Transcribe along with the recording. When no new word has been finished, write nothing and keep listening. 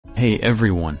Hey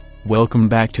everyone, welcome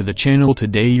back to the channel.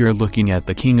 Today you're looking at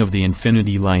the king of the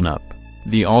Infiniti lineup,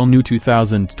 the all-new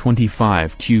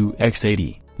 2025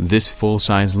 QX80. This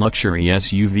full-size luxury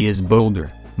SUV is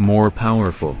bolder, more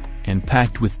powerful, and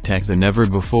packed with tech than ever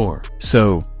before.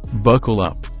 So, buckle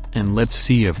up, and let's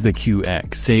see if the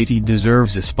QX80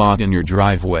 deserves a spot in your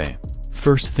driveway.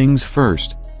 First things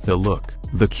first, the look.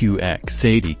 The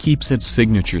QX80 keeps its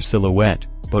signature silhouette,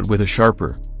 but with a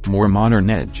sharper, more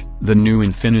modern edge. The new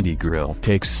Infiniti grille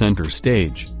takes center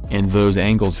stage, and those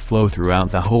angles flow throughout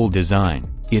the whole design.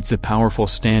 It's a powerful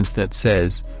stance that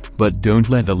says, but don't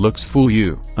let the looks fool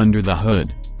you. Under the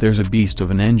hood, there's a beast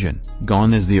of an engine.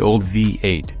 Gone is the old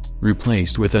V8,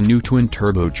 replaced with a new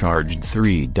twin-turbocharged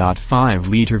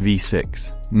 3.5-liter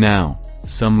V6. Now,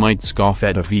 some might scoff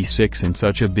at a V6 in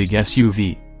such a big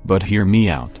SUV, but hear me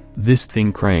out. This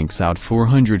thing cranks out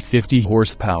 450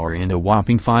 horsepower and a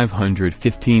whopping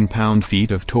 515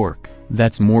 pound-feet of torque.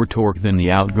 That's more torque than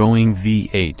the outgoing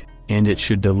V8, and it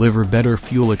should deliver better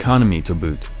fuel economy to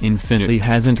boot. Infiniti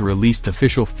hasn't released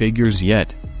official figures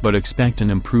yet, but expect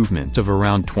an improvement of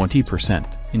around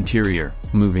 20%. Interior.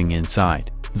 Moving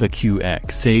inside, the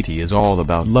QX80 is all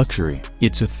about luxury.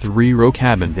 It's a 3-row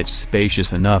cabin that's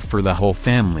spacious enough for the whole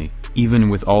family, even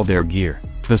with all their gear.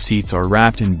 The seats are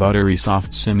wrapped in buttery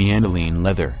soft semi-aniline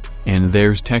leather, and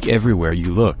there's tech everywhere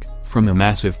you look, from a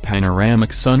massive panoramic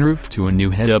sunroof to a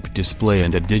new head-up display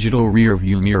and a digital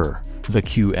rear-view mirror. The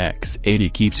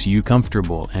QX80 keeps you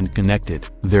comfortable and connected.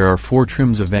 There are 4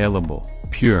 trims available: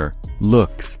 Pure,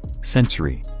 Looks,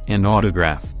 Sensory, and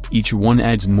Autograph. Each one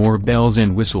adds more bells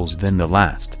and whistles than the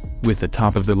last, with the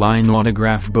top-of-the-line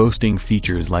Autograph boasting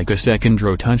features like a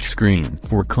second-row touchscreen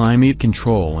for climate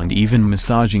control and even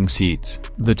massaging seats.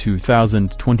 The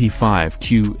 2025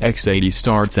 QX80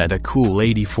 starts at a cool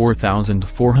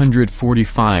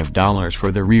 $84,445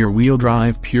 for the rear-wheel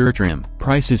drive Pure trim.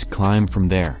 Prices climb from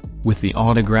there, with the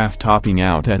Autograph topping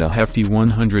out at a hefty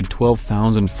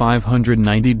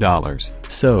 $112,590.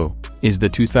 So, is the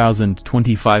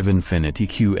 2025 Infiniti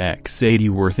QX80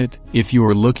 worth it? If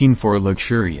you're looking for a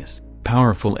luxurious,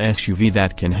 powerful SUV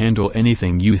that can handle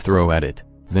anything you throw at it,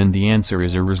 then the answer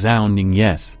is a resounding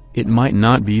yes. It might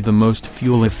not be the most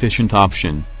fuel-efficient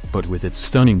option, but with its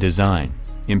stunning design,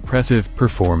 impressive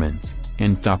performance,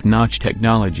 and top-notch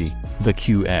technology, the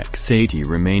QX80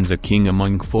 remains a king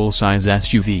among full-size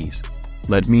SUVs.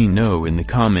 Let me know in the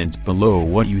comments below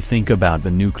what you think about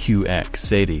the new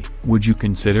QX80. Would you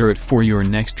consider it for your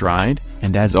next ride?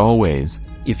 And as always,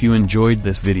 if you enjoyed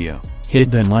this video, hit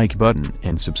the like button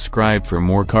and subscribe for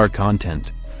more car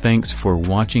content. Thanks for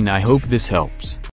watching. I hope this helps.